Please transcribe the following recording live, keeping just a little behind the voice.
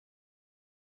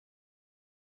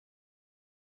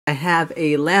I have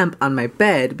a lamp on my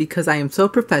bed because I am so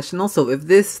professional. So if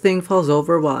this thing falls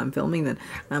over while I'm filming, then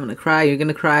I'm gonna cry, you're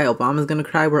gonna cry, Obama's gonna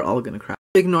cry, we're all gonna cry.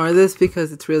 Ignore this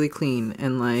because it's really clean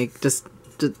and like just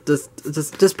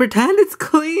pretend it's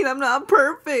clean. I'm not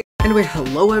perfect. Anyway,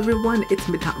 hello everyone, it's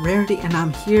Midnight Rarity and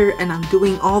I'm here and I'm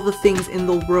doing all the things in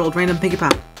the world, random pinky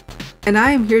pop. And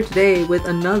I am here today with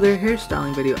another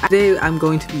hairstyling video. Today I'm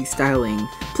going to be styling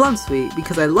PLUMSWEET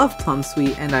because I love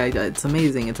PLUMSWEET and it's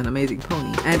amazing. It's an amazing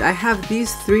pony. And I have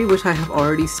these three which I have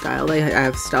already styled. I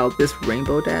have styled this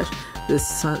Rainbow Dash, this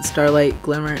Starlight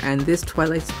Glimmer, and this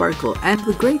Twilight Sparkle. And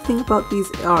the great thing about these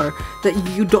are that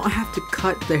you don't have to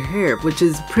cut the hair, which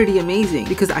is pretty amazing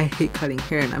because I hate cutting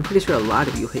hair and I'm pretty sure a lot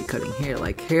of you hate cutting hair.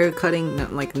 Like hair cutting, no,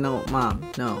 like no, mom,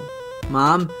 no.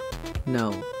 Mom,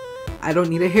 no. I don't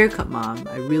need a haircut, mom.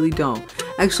 I really don't.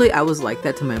 Actually, I was like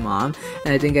that to my mom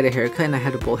and I didn't get a haircut and I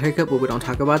had a bowl haircut, but we don't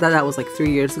talk about that. That was like 3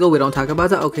 years ago. We don't talk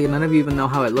about that. Okay, none of you even know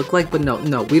how it looked like, but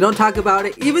no, we don't talk about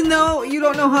it, even though you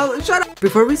don't know how. Shut up!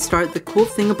 Before we start, the cool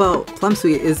thing about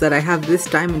PLUMSWEET is that I have this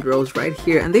diamond rose right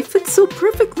here and they fit so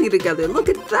perfectly together. Look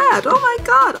at that! Oh my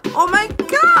god! Oh my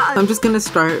god! I'm just gonna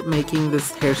start making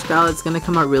this hairstyle. It's gonna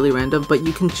come out really random, but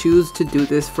you can choose to do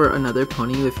this for another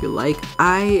pony if you like.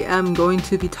 I am going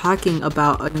to be talking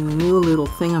about a new little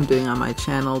thing I'm doing on my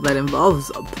channel that involves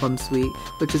a PLUMSWEET,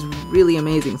 which is really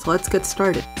amazing. So let's get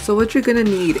started. So what you're gonna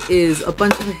need is a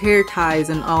bunch of hair ties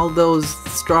and all those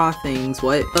straw things.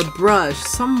 What? A brush,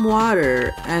 some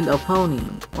water, and a pony.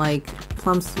 Like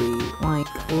PLUMSWEET,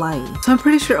 like light. So I'm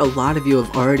pretty sure a lot of you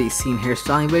have already seen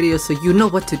hairstyling videos, so you know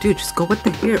what to do. Just go with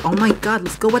the hair. Oh my god,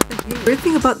 let's go with the hair. The great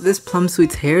thing about this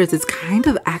PLUMSWEET's hair is it's kind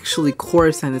of actually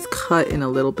coarse and it's cut in a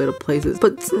little bit of places,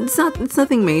 but it's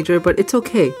nothing major, but it's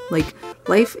okay. Like,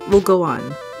 life will go on.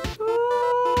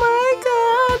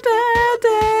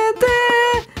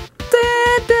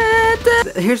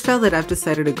 The hairstyle that I've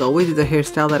decided to go with is a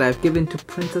hairstyle that I've given to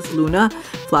Princess Luna,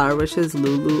 Flower Wishes,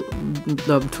 Lulu,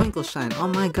 Twinkle Shine. Oh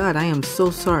my god, I am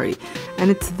so sorry. And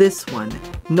it's this one.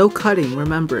 No cutting,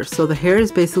 remember. So the hair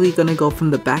is basically going to go from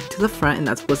the back to the front, and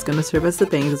that's what's going to serve as the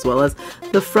bangs, as well as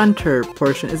the fronter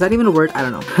portion. Is that even a word? I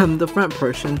don't know. The front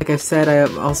portion. Like I said, I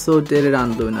also did it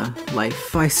on Luna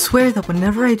Life. I swear that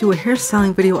whenever I do a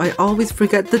hairstyling video, I always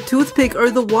forget the toothpick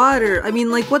or the water. I mean,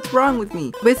 like, what's wrong with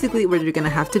me? Basically, what you're going to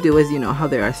have to do is, you know how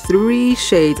there are 3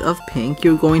 shades of pink.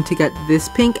 You're going to get this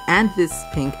pink and this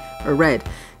pink or red,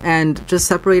 and just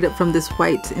separate it from this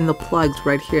white in the plugs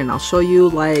right here, and I'll show you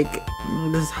like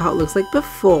this is how it looks like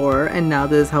before and now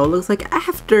this is how it looks like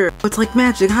after. It's like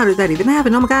magic. How did that even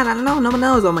happen? Oh my god, I don't know, no one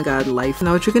knows. Oh my god, life.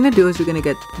 Now what you're gonna do is you're gonna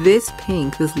get this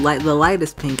pink, the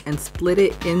lightest pink, and split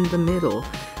it in the middle.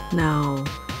 Now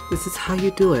this is how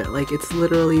you do it. Like, it's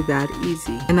literally that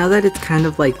easy. And now that it's kind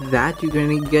of like that, you're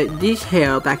gonna get this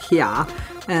hair back here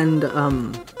and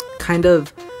kind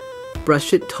of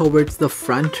brush it towards the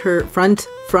front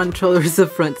towards the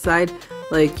front side.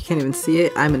 Like, you can't even see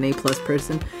it. I'm an A+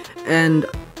 person. And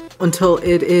until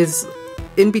it is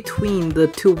in between the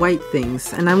 2 white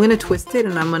things. And I'm gonna twist it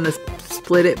and I'm gonna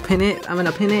split it, pin it. I'm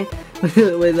gonna pin it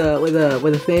with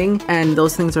a thing. And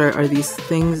those things are these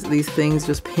things. These things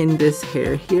just pin this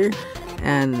hair here.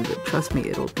 And trust me,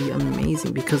 it'll be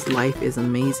amazing because life is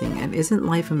amazing. And isn't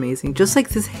life amazing? Just like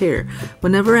this hair.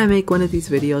 Whenever I make one of these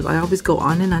videos, I always go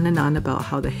on and on and on about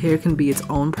how the hair can be its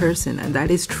own person. And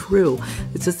that is true.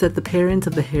 It's just that the parents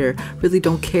of the hair really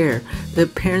don't care. The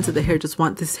parents of the hair just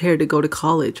want this hair to go to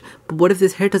college. But what if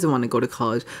this hair doesn't want to go to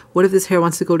college? What if this hair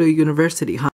wants to go to a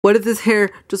university, huh? What if this hair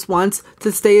just wants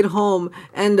to stay at home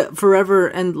and forever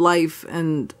and life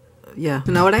and... yeah.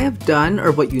 So now what I have done,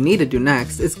 or what you need to do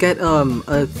next, is get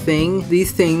a thing,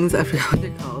 these things, I forgot what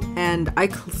they're called, and I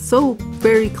so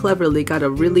very cleverly got a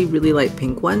really light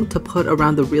pink one to put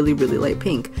around the really light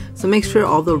pink. So make sure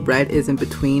all the red is in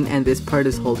between and this part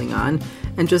is holding on,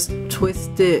 and just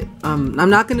twist it. I'm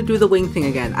not gonna do the wing thing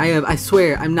again. I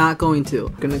swear I'm not going to.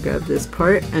 I'm gonna grab this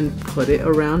part and put it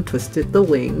around, twist it the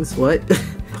wings. What?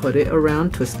 Put it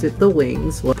around, twist it the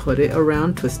wings. Put it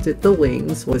around, twist it the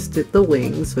wings. Twist it the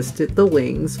wings, twist it the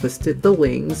wings, twist it the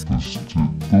wings. Twist it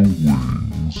the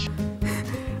wings.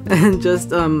 And just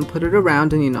put it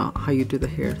around, and you know how you do the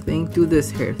hair thing. Do this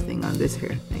hair thing on this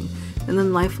hair thing. And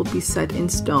then life will be set in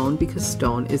stone because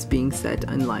stone is being set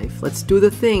in life. Let's do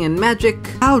the thing and magic.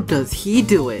 How does he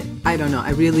do it? I don't know. I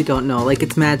really don't know. Like,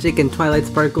 it's magic and Twilight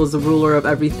Sparkle is the ruler of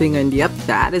everything, and yep,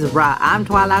 that is right. I'm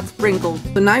Twilight Sprinkle.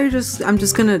 So now I'm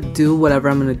just gonna do whatever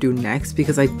I'm gonna do next,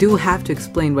 because I do have to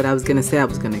explain what I was gonna say I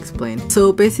was gonna explain.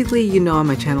 So basically, you know, on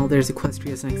my channel there's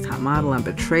Equestria's Next Top Model and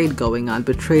Betrayed going on.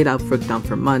 Betrayed I've worked on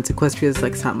for months. Equestria's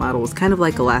Next Top Model was kind of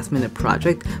like a last minute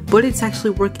project, but it's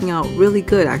actually working out really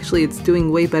good. Actually, it's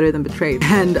doing way better than Betrayed.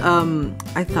 And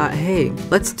I thought, hey,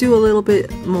 let's do a little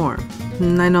bit more.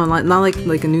 And I know, not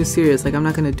like a new series, like I'm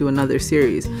not gonna do another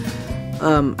series.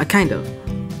 I kind of.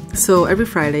 So every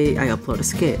Friday I upload a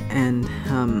skit, and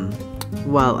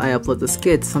while I upload the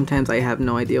skits, sometimes I have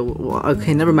no idea. Well,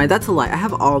 okay, never mind, that's a lie. I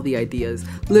have all the ideas.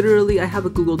 Literally, I have a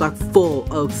Google Doc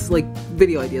full of like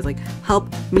video ideas. Like,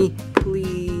 help me,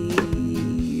 please.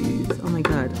 Oh my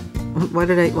god, why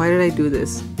did I do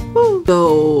this? Woo.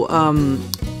 So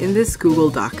in this Google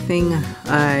Doc thing,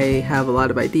 I have a lot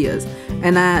of ideas.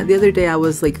 And the other day I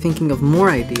was like thinking of more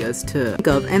ideas to think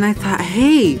of, and I thought,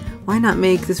 hey, why not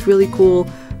make this really cool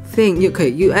thing?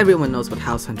 Everyone knows what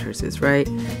House Hunters is, right?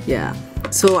 Yeah.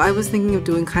 So I was thinking of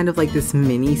doing kind of like this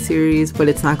mini series, but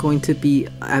it's not going to be,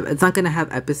 it's not going to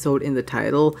have episode in the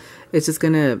title. It's just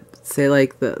going to say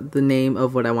like the name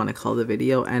of what I want to call the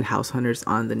video and House Hunters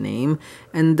on the name.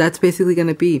 And that's basically going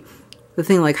to be the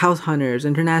thing, like House Hunters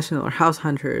International or House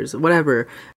Hunters, whatever.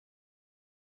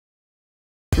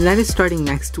 And that is starting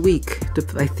next week.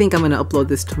 I think I'm gonna upload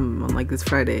this on like this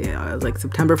Friday, like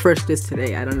September 1st is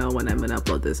today. I don't know when I'm gonna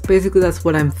upload this. Basically, that's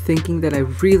what I'm thinking that I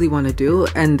really want to do,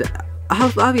 and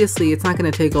obviously it's not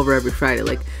gonna take over every Friday.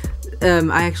 Like,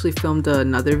 I actually filmed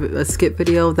a skit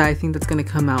video that I think that's gonna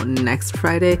come out next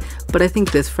Friday, but I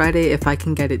think this Friday, if I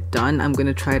can get it done, I'm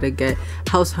gonna try to get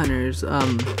House Hunters,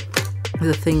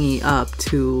 the thingy up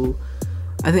to.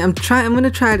 I think I'm gonna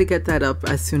try to get that up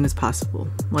as soon as possible.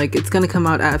 Like, it's gonna come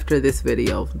out after this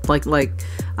video, like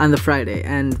on the Friday.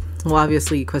 And well,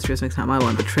 obviously Equestria's Next Top Model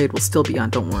and Betrayed will still be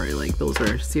on, don't worry, like those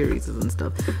are series and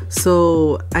stuff.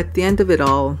 So at the end of it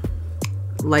all,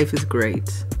 life is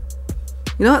great.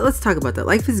 You know what, let's talk about that.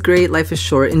 Life is great, life is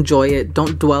short, enjoy it.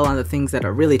 Don't dwell on the things that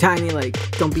are really tiny, like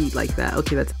don't be like that.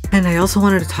 Okay, that's. And I also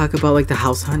wanted to talk about like the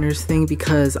House Hunters thing,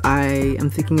 because I am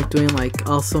thinking of doing like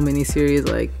also mini series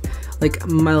like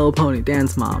My Little Pony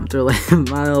Dance Moms, or like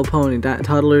My Little Pony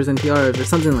Toddlers and Tiaras, or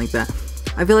something like that.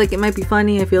 I feel like it might be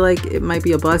funny. I feel like it might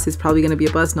be a bust. It's probably gonna be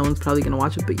a bust. No one's probably gonna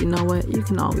watch it, but you know what? You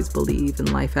can always believe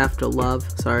in life after love.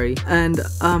 Sorry. And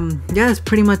yeah, that's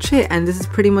pretty much it. And this is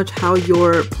pretty much how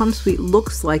your PLUMSWEET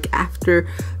looks like after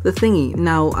the thingy.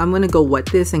 Now I'm gonna go wet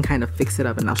this and kind of fix it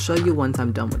up, and I'll show you once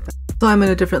I'm done with that. So I'm in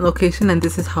a different location, and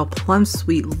this is how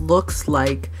PLUMSWEET looks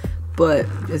like. But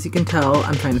as you can tell,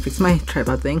 I'm trying to fix my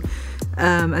tripod thing.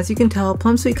 As you can tell,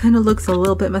 PLUMSWEET kind of looks a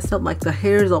little bit messed up, like the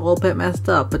hair is a little bit messed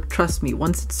up, but trust me,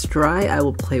 once it's dry, I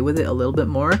will play with it a little bit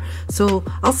more. So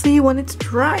I'll see you when it's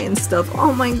dry and stuff.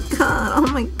 Oh my god,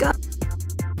 oh my god.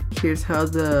 Here's how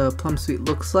the PLUMSWEET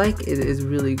looks like. It is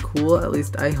really cool, at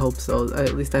least I hope so.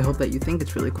 At least I hope that you think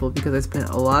it's really cool, because I spent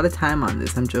a lot of time on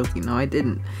this. I'm joking, no I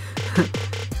didn't.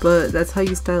 But that's how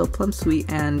you style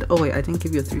PLUMSWEET. And oh wait, I didn't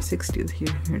give you a 360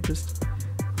 here, just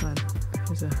hold on.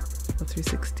 Here's a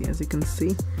 360. As you can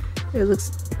see, it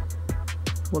looks,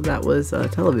 well, that was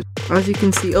television. As you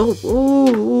can see,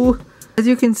 as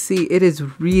you can see, it is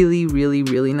really, really,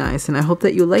 really nice, and I hope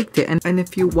that you liked it. And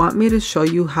if you want me to show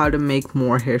you how to make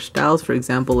more hairstyles, for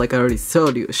example, like I already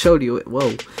showed you,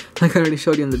 whoa, like I already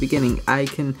showed you in the beginning, I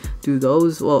can do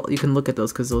those. Well, you can look at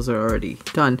those because those are already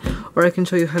done. Or I can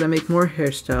show you how to make more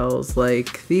hairstyles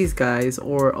like these guys,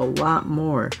 or a lot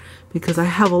more, because I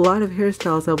have a lot of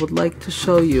hairstyles I would like to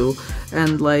show you.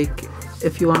 And like,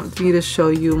 if you want me to show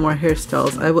you more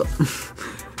hairstyles, I will.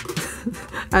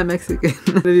 I'm Mexican.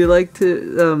 If you'd like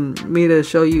to me to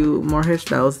show you more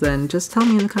hairstyles, then just tell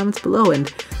me in the comments below,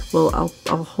 and well,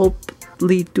 I'll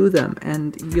hopefully do them,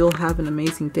 and you'll have an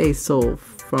amazing day. So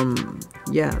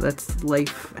yeah, that's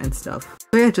life and stuff.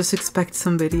 So yeah, just expect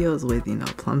some videos with, you know,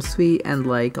 PLUMSWEET and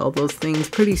like all those things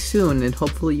pretty soon, and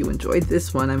hopefully you enjoyed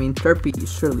this one. I mean, Therapy, you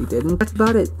surely didn't. That's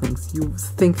about it.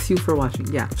 Thanks you for watching.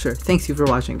 Yeah, sure. Thanks you for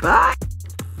watching. Bye!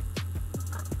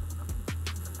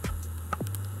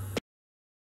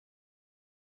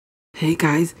 Hey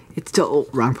guys, it's still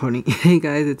wrong pony. Hey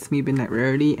guys, it's me, Midnight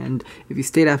Rarity, and if you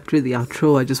stayed after the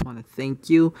outro, I just want to thank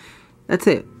you. That's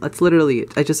it. That's literally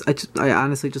it. I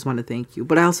honestly just want to thank you.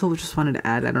 But I also just wanted to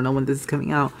add, I don't know when this is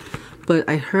coming out, but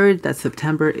I heard that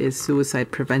September is Suicide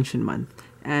Prevention Month,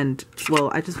 and well,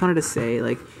 I just wanted to say,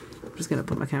 like, I'm just gonna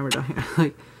put my camera down here.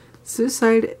 Like,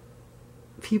 suicide,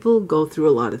 people go through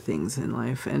a lot of things in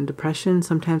life, and depression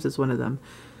sometimes is one of them.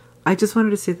 I just wanted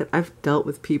to say that I've dealt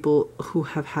with people who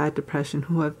have had depression,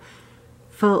 who have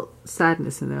felt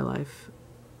sadness in their life.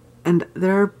 And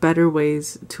there are better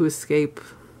ways to escape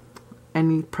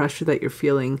any pressure that you're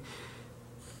feeling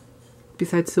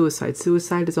besides suicide.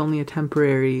 Suicide is only a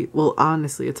temporary, well,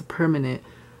 honestly, it's a permanent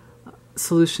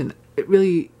solution. It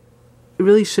really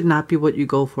should not be what you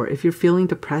go for. If you're feeling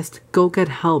depressed, go get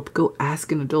help. Go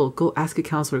ask an adult. Go ask a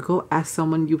counselor. Go ask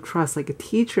someone you trust, like a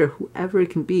teacher, whoever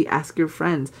it can be. Ask your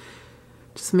friends.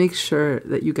 Just make sure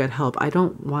that you get help. I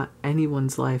don't want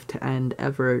anyone's life to end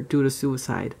ever due to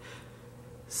suicide.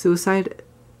 Suicide,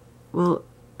 well,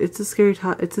 it's a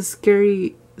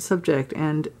scary subject,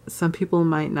 and some people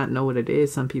might not know what it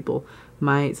is. Some people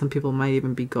might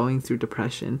even be going through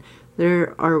depression.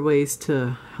 There are ways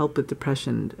to help with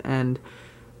depression, and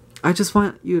I just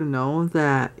want you to know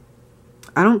that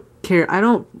I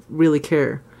don't really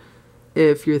care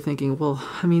if you're thinking, well,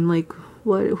 I mean, like,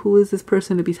 who is this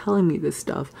person to be telling me this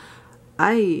stuff?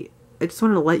 I just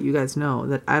wanted to let you guys know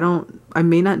that I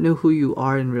may not know who you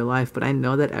are in real life, but I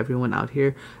know that everyone out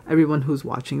here, everyone who's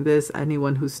watching this,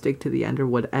 anyone who's stick to the end or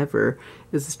whatever,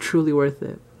 is truly worth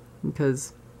it,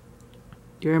 because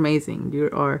you're amazing.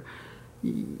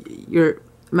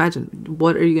 Imagine,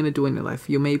 what are you going to do in your life?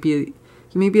 You may be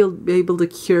able to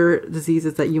cure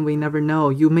diseases that you may never know.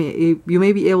 You may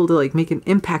be able to, like, make an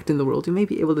impact in the world. You may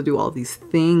be able to do all these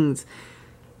things,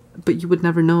 but you would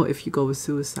never know if you go with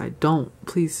suicide. Don't.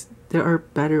 Please. There are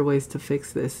better ways to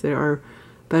fix this. There are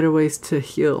better ways to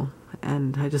heal.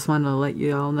 And I just want to let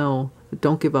you all know,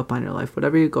 don't give up on your life.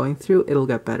 Whatever you're going through, it'll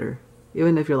get better.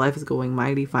 Even if your life is going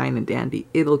mighty fine and dandy,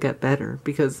 it'll get better.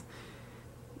 Because,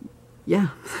 yeah,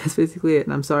 that's basically it.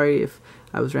 And I'm sorry if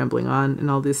I was rambling on and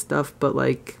all this stuff. But,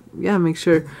 like, yeah, make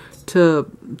sure yeah,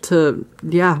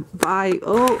 bye.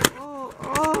 Oh,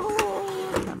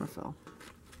 camera fell.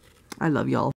 I love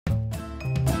y'all.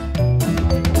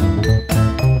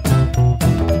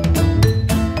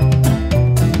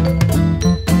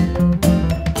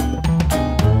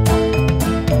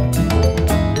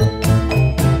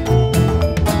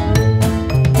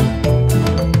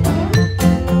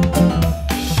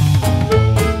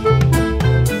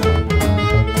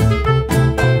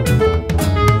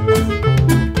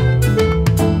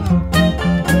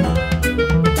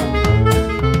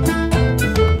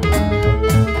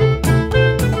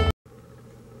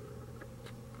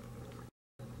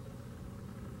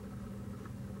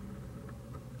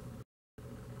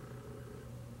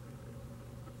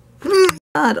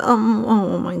 God,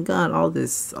 oh my God, all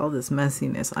this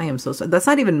messiness. I am so sorry. That's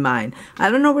not even mine. I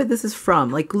don't know where this is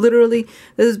from. Like, literally,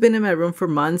 this has been in my room for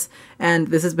months, and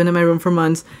this has been in my room for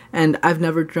months, and I've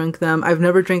never drunk them. I've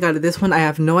never drank out of this one. I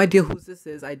have no idea whose this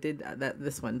is. I did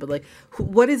this one, but, like,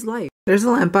 what is life? There's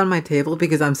a lamp on my table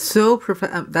because I'm so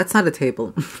that's not a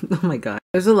table. Oh my God.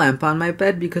 There's a lamp on my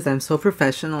bed because I'm so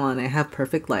professional and I have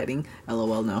perfect lighting.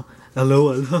 LOL, no.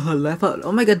 LOL, laugh out.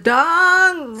 Oh my God,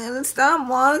 dog! Stop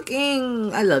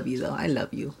walking! I love you though, I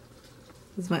love you.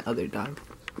 This is my other dog.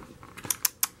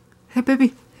 Hey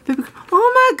baby, hey baby.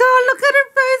 Oh my God, look at her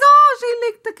face! Oh, she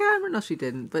licked the camera. No, she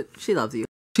didn't, but she loves you.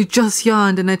 She just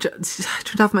yawned and I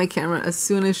turned off my camera as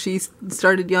soon as she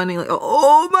started yawning, like,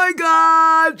 oh my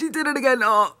God, she did it again.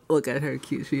 Oh, look at her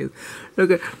cute she is.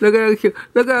 Look at her cute.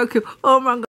 Look at how cute. Oh my God.